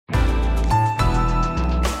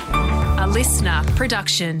listener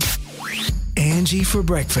production. Angie for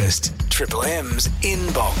breakfast. Triple M's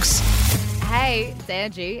inbox. Hey, it's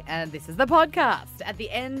Angie, and this is the podcast. At the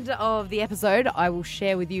end of the episode, I will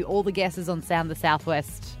share with you all the guesses on Sound the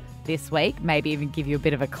Southwest this week. Maybe even give you a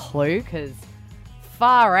bit of a clue, because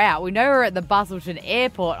far out. We know we're at the Busselton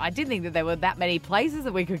Airport. I didn't think that there were that many places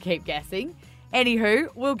that we could keep guessing. Anywho,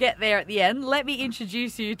 we'll get there at the end. Let me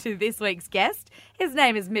introduce you to this week's guest. His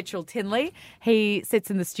name is Mitchell Tinley. He sits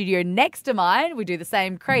in the studio next to mine. We do the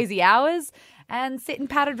same crazy hours and sit in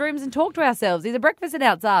padded rooms and talk to ourselves. He's a breakfast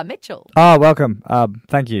announcer. Mitchell. Oh, welcome.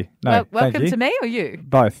 Thank you. No, welcome thank you. to me or you?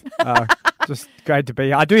 Both. Just great to be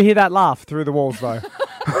here. I do hear that laugh through the walls, though.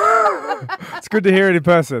 It's good to hear it in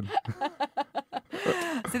person.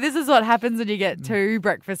 So this is what happens when you get two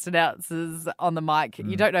breakfast announcers on the mic.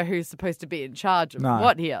 You don't know who's supposed to be in charge of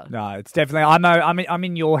what here. No, it's definitely. I know. I'm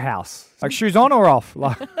in your house. Like shoes on or off?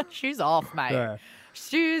 Like shoes off, mate. Yeah.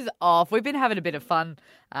 Shoes off. We've been having a bit of fun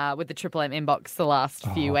with the Triple M inbox the last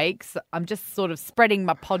few weeks. I'm just sort of spreading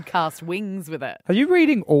my podcast wings with it. Are you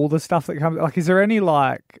reading all the stuff that comes? Like, is there any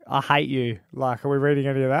like I hate you? Like, are we reading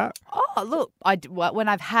any of that? Oh, look, when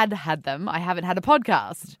I've had them, I haven't had a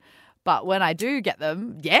podcast. But when I do get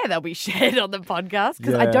them, they'll be shared on the podcast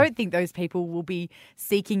because I don't think those people will be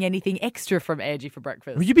seeking anything extra from Angie for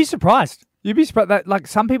breakfast. Well, you'd be surprised. You'd be surprised that, like,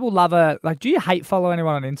 some people love do you hate follow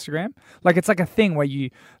anyone on Instagram? Like, it's like a thing where you,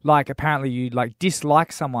 like, apparently you, like,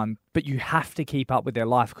 dislike someone, but you have to keep up with their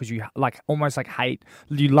life because you, like, almost, like,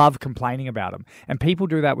 you love complaining about them. And people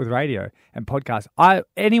do that with radio and podcasts.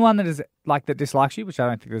 Anyone that is, like, that dislikes you, which I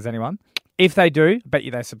don't think there's anyone, if they do, I bet you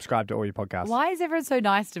they subscribe to all your podcasts. Why is everyone so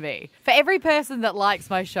nice to me? For every person that likes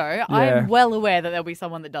my show, I'm well aware that there'll be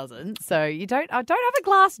someone that doesn't. So I don't have a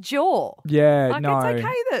glass jaw. Yeah, like, no. It's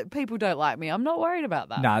okay that people don't like me. I'm not worried about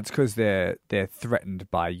that. No, it's because they're threatened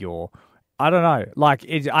by your. I don't know. Like,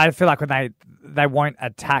 I feel like when they won't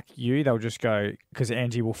attack you, they'll just go because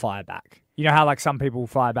Angie will fire back. You know how like some people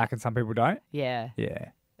fire back and some people don't. Yeah. Yeah.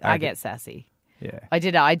 I get sassy. Yeah. I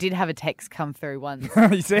did have a text come through once.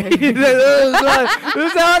 You see? This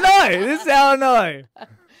is how I know.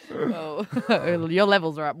 Oh, your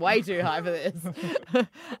levels are up way too high for this.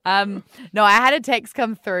 No, I had a text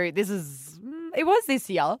come through. It was this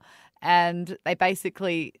year. And they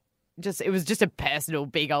basically it was just a personal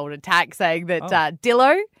big old attack saying that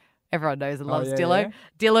Dillo, everyone knows and loves Dillo. Yeah.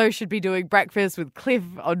 Dillo should be doing breakfast with Cliff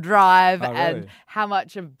on Drive and how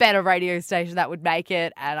much a better radio station that would make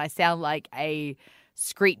it. And I sound like a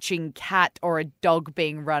screeching cat or a dog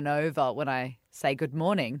being run over when I say good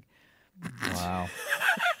morning. Wow.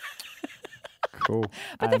 Cool.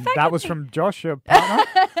 But and that was from Josh, your partner?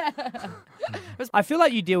 I feel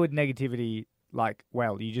like you deal with negativity like,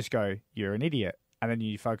 well, you just go, you're an idiot, and then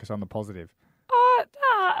you focus on the positive.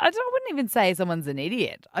 I wouldn't even say someone's an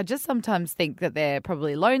idiot. I just sometimes think that they're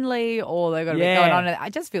probably lonely or they've got a bit going on. I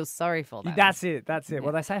just feel sorry for them. That's it. Yeah.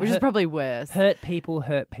 Well, they say which is probably worse. Hurt people.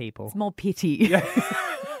 It's more pity. Yeah.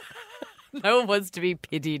 No one wants to be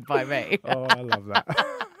pitied by me. Oh, I love that.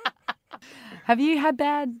 Have you had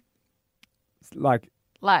bad like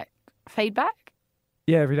feedback?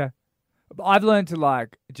 Yeah, every day. I've learned to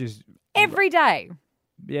just every day.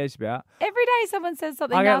 Yeah, it's about every day someone says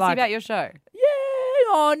something nasty about your show.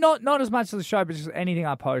 Yeah, not as much as the show, but just anything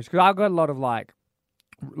I post because I've got a lot of like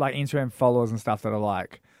Instagram followers and stuff that are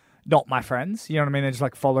like not my friends. You know what I mean? They just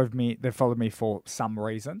like followed me. They followed me for some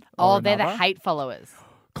reason. Oh, they're the hate followers.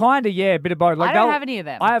 Kind of, yeah, a bit of both. Like, I don't have any of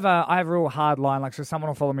them. I have a real hard line. Like, so someone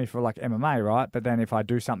will follow me for like MMA, right? But then if I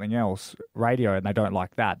do something else, radio, and they don't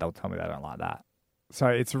like that, they'll tell me they don't like that. So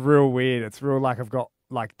it's real weird. It's real like I've got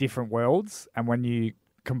like different worlds, and when you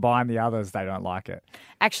combine the others, they don't like it.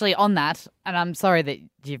 Actually, on that, and I'm sorry that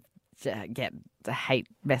you get the hate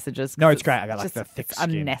messages. No, it's great. I got like the thick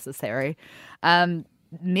skin. Unnecessary.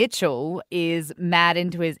 Mitchell is mad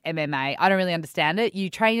into his MMA. I don't really understand it. You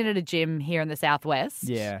train at a gym here in the Southwest.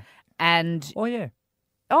 Yeah. And Oh, yeah,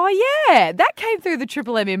 that came through the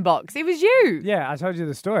Triple M inbox. It was you. Yeah, I told you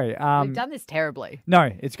the story. We've done this terribly.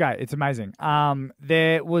 No, it's great. It's amazing.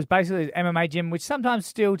 There was basically an MMA gym, which sometimes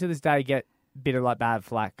still to this day get bit of like bad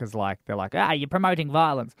flack because like they're like, you're promoting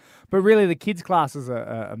violence, but really the kids classes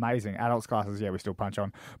are amazing. Adults classes, we still punch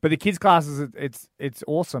on, but the kids classes it's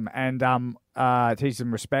awesome and teach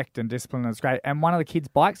them respect and discipline, and it's great. And one of the kids'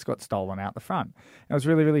 bikes got stolen out the front. It was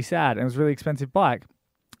really, really sad. It was a really expensive bike.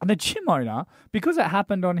 And the gym owner, because it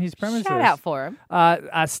happened on his premises... Shout out for him.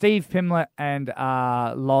 Steve Pimlett and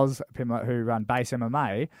Loz Pimlett, who run Base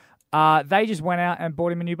MMA, they just went out and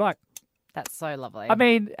bought him a new bike. That's so lovely. I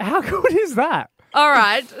mean, how good is that? All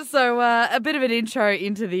right, so a bit of an intro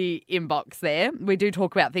into the inbox there. We do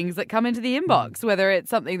talk about things that come into the inbox, whether it's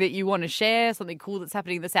something that you want to share, something cool that's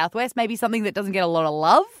happening in the Southwest, maybe something that doesn't get a lot of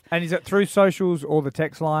love. And is it through socials or the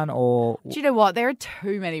text line or... Do you know what? There are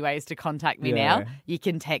too many ways to contact me now. You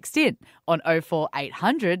can text in on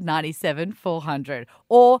 04800 97 400,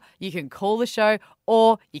 or you can call the show,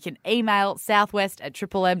 or you can email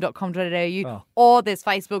southwest@triplem.com.au, or there's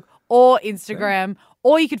Facebook or Instagram,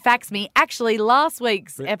 or you could fax me. Actually, last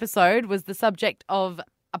week's episode was the subject of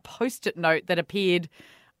a Post-it note that appeared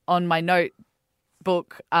on my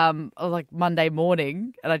notebook like Monday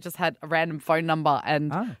morning, and I just had a random phone number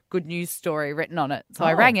and good news story written on it. So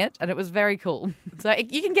I rang it, and it was very cool. So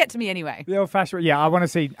you can get to me anyway. The old-fashioned... Yeah, I want to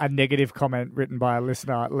see a negative comment written by a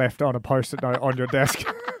listener left on a Post-it note on your desk.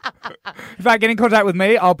 In fact, get in contact with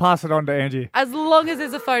me. I'll pass it on to Angie. As long as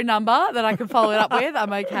there's a phone number that I can follow it up with,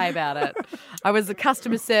 I'm okay about it. I was a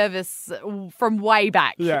customer service from way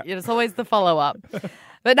back. Yeah. It's always the follow-up.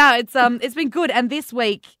 But no, it's been good. And this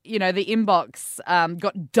week, the inbox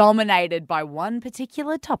got dominated by one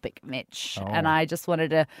particular topic, Mitch. And I just wanted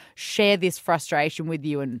to share this frustration with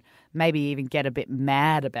you and maybe even get a bit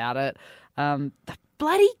mad about it. The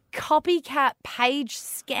bloody copycat page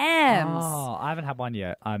scams. Oh, I haven't had one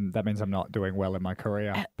yet. That means I'm not doing well in my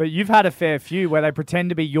career. But you've had a fair few where they pretend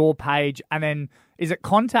to be your page and then is it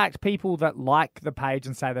contact people that like the page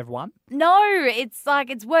and say they've won? No,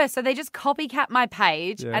 it's worse. So they just copycat my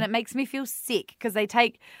page and it makes me feel sick because they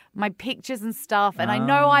take my pictures and stuff and I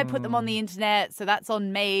know I put them on the internet, so that's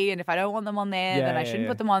on me. And if I don't want them on there, then I shouldn't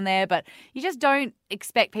put them on there. But you just don't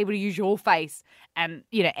expect people to use your face. And,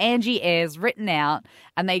 Angie Ayres written out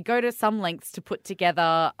and they go to some lengths to put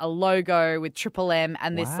together a logo with Triple M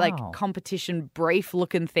and this competition brief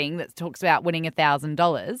looking thing that talks about winning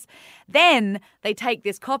 $1,000. Then they take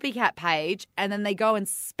this copycat page and then they go and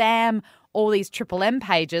spam all these Triple M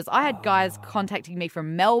pages. I had guys contacting me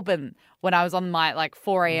from Melbourne when I was on my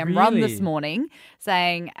 4 a.m. run this morning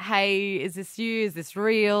saying, hey, is this you? Is this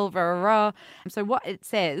real? Rah, rah, rah. So what it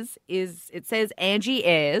says is Angie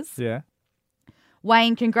Ayres. Yeah.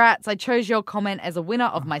 Wayne, congrats. I chose your comment as a winner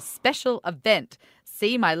of my special event.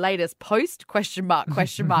 See my latest post? ?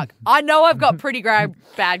 I know I've got pretty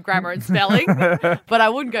bad grammar and spelling, but I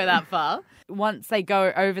wouldn't go that far. Once they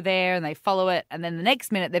go over there and they follow it, and then the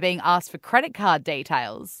next minute they're being asked for credit card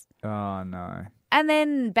details. Oh, no. And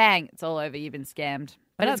then, bang, it's all over. You've been scammed.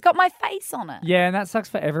 But it's got my face on it. Yeah, and that sucks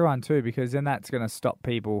for everyone too because then that's going to stop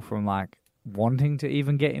people from wanting to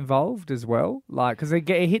even get involved as well, because it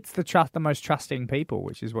hits the most trusting people,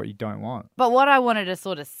 which is what you don't want. But what I wanted to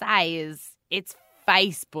sort of say is it's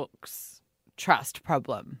Facebook's trust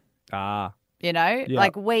problem. Yep.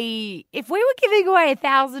 If we were giving away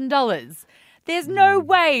 $1,000, there's no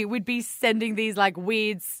way we'd be sending these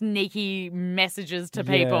weird sneaky messages to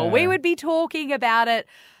people. We would be talking about it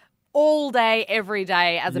all day, every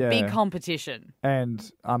day as a big competition. And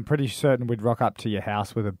I'm pretty certain we'd rock up to your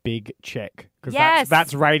house with a big check. Yes.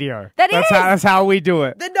 That's radio. That's how we do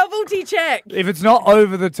it. The novelty check. If it's not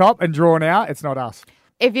over the top and drawn out, it's not us.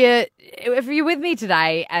 If you're with me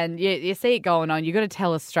today and you see it going on, you got to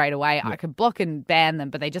tell us straight away. Yeah. I could block and ban them,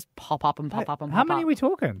 but they just pop up and pop up and pop up. How many are we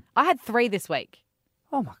talking? I had 3 this week.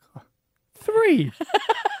 Oh my God. 3?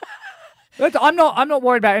 I'm not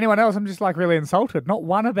worried about anyone else. I'm just really insulted. Not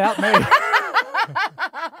one about me.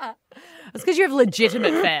 It's because you have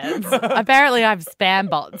legitimate fans. Apparently I have spam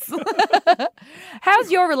bots. How's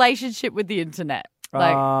your relationship with the internet?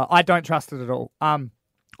 I don't trust it at all. I'm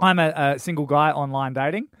a single guy online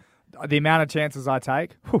dating. The amount of chances I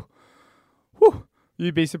take,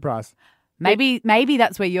 you'd be surprised. Maybe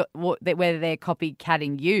that's where they're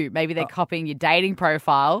copycatting you. Maybe they're copying your dating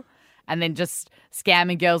profile and then just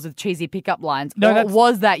scamming girls with cheesy pickup lines. No,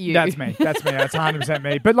 was that you? That's me. That's 100%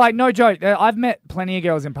 me. But no joke, I've met plenty of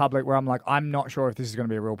girls in public where I'm I'm not sure if this is going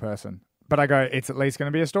to be a real person. But I go, it's at least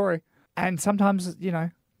going to be a story. And sometimes,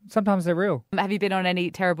 sometimes they're real. Have you been on any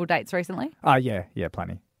terrible dates recently? Yeah,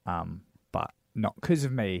 plenty. But not because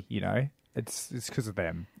of me, It's because of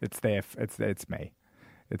them. It's me.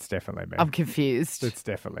 It's definitely me. I'm confused. It's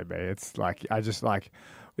definitely me. It's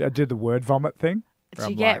I did the word vomit thing.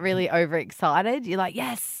 Did you get really overexcited? You're like,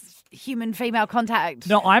 yes, human female contact.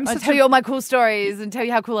 No, I'll tell you all my cool stories and tell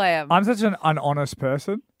you how cool I am. I'm such an honest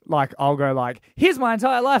person. I'll go here's my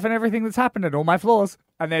entire life and everything that's happened and all my flaws.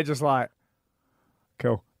 And they're just cool.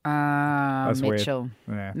 That's Mitchell.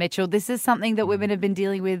 Weird. Yeah. Mitchell, this is something that women have been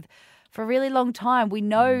dealing with for a really long time. We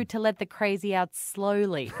know to let the crazy out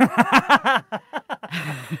slowly.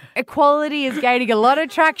 Equality is gaining a lot of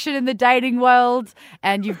traction in the dating world,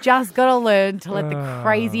 and you've just got to learn to let the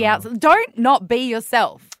crazy out. Don't not be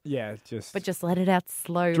yourself. Yeah, just but just let it out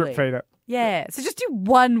slowly. drip feed it. Yeah. So just do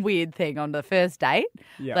one weird thing on the first date.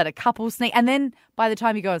 Yeah. Let a couple sneak. And then by the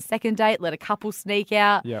time you go on second date, let a couple sneak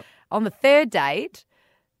out. Yep. On the third date,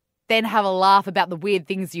 then have a laugh about the weird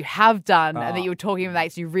things you have done and that you were talking with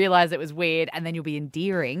mates, you realise it was weird, and then you'll be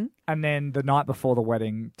endearing. And then the night before the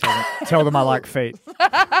wedding, tell them I like feet.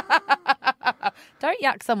 Don't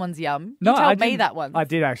yuck someone's yum. No, you told I me didn't. that once. I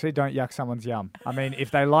did actually. Don't yuck someone's yum. I mean,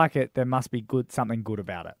 if they like it, there must be something good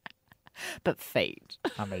about it. But feet.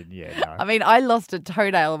 I mean, yeah, no. I mean, I lost a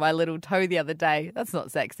toenail on my little toe the other day. That's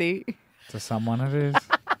not sexy. To someone it is.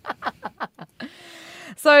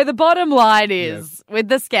 So the bottom line is, with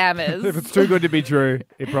the scammers, If it's too good to be true,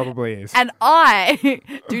 it probably is. and I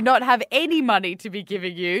do not have any money to be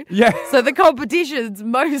giving you. Yeah. So the competitions,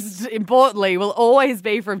 most importantly, will always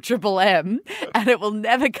be from Triple M, and it will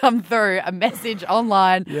never come through a message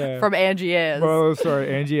online Yeah. from Angie Ayres. Well,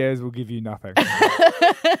 sorry, Angie Ayres will give you nothing.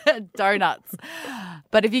 Donuts.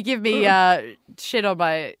 But if you give me shit on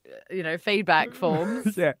my, feedback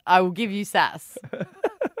forms, Yeah. I will give you sass.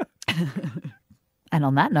 And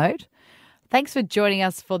on that note, thanks for joining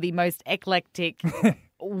us for the most eclectic,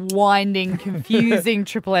 winding, confusing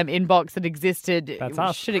Triple M inbox that existed. That's You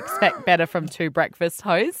us. should expect better from two breakfast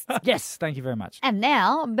hosts. Yes, thank you very much. And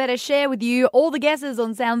now, better share with you all the guesses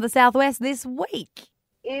on Sound of the Southwest this week.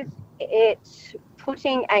 Is it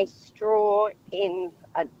putting a straw in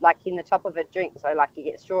the top of a drink? So like you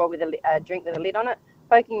get a straw with a drink with a lid on it,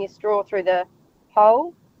 poking your straw through the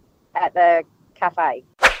hole at the cafe.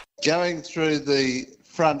 Going through the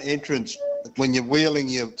front entrance when you're wheeling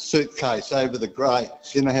your suitcase over the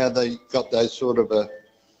grates, you know how they got those sort of a...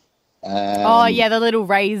 the little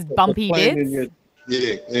raised bumpy plane bits.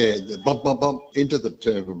 in the bump into the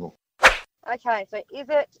terminal. Okay, so is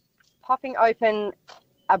it popping open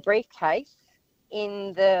a briefcase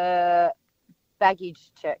in the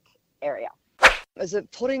baggage check area? Is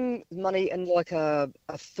it putting money in like a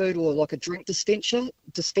food or like a drink dispenser,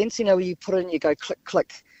 where you put it in and you go click,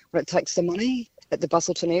 click when it takes the money at the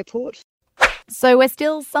Busselton Airport? So we're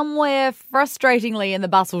still somewhere frustratingly in the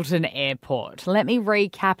Busselton Airport. Let me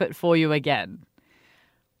recap it for you again.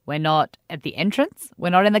 We're not at the entrance. We're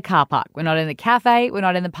not in the car park. We're not in the cafe. We're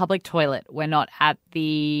not in the public toilet. We're not at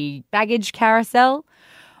the baggage carousel.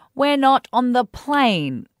 We're not on the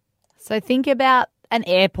plane. So think about an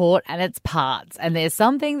airport and its parts. And there's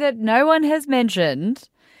something that no one has mentioned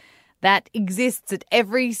that exists at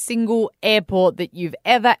every single airport that you've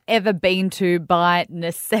ever been to by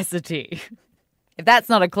necessity. If that's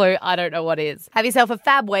not a clue, I don't know what is. Have yourself a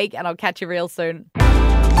fab week, and I'll catch you real soon.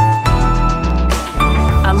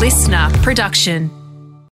 A listener production.